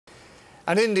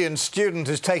An Indian student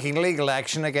is taking legal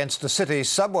action against the city's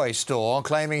Subway store,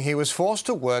 claiming he was forced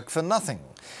to work for nothing.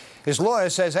 His lawyer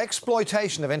says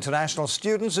exploitation of international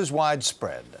students is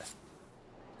widespread.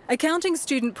 Accounting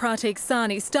student Prateek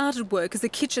Sahni started work as a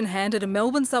kitchen hand at a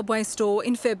Melbourne Subway store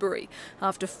in February.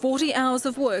 After 40 hours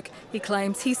of work, he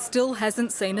claims he still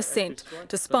hasn't seen a cent,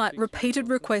 despite repeated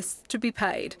requests to be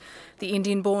paid. The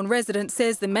Indian-born resident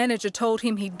says the manager told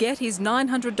him he'd get his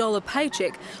 $900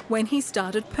 paycheck when he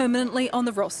started permanently on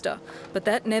the roster, but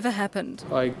that never happened.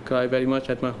 I cry very much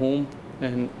at my home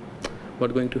and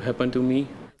what's going to happen to me.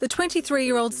 The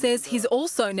 23-year-old says he's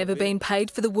also never been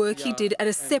paid for the work he did at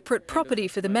a separate property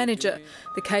for the manager.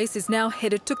 The case is now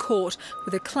headed to court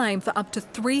with a claim for up to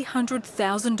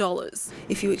 $300,000.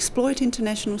 If you exploit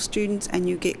international students and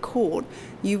you get caught,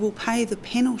 you will pay the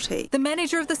penalty. The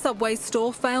manager of the Subway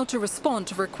store failed to respond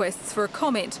to requests for a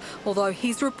comment, although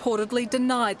he's reportedly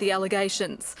denied the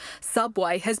allegations.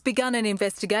 Subway has begun an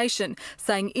investigation,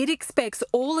 saying it expects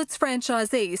all its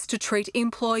franchisees to treat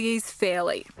employees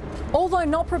fairly. Although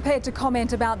not prepared to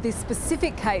comment about this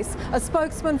specific case, a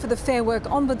spokesman for the Fair Work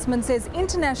Ombudsman says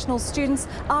international students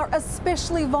are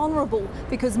especially vulnerable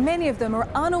because many of them are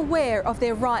unaware of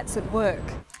their rights at work.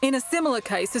 In a similar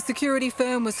case, a security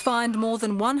firm was fined more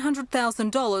than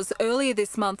 $100,000 earlier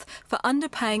this month for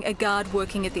underpaying a guard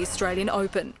working at the Australian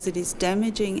Open. It is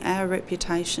damaging our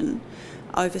reputation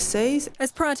overseas.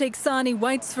 As Prateek Sahni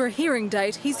waits for a hearing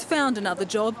date, he's found another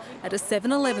job at a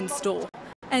 7-Eleven store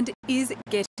and is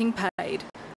getting paid.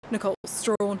 Nicole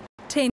Strawn, 10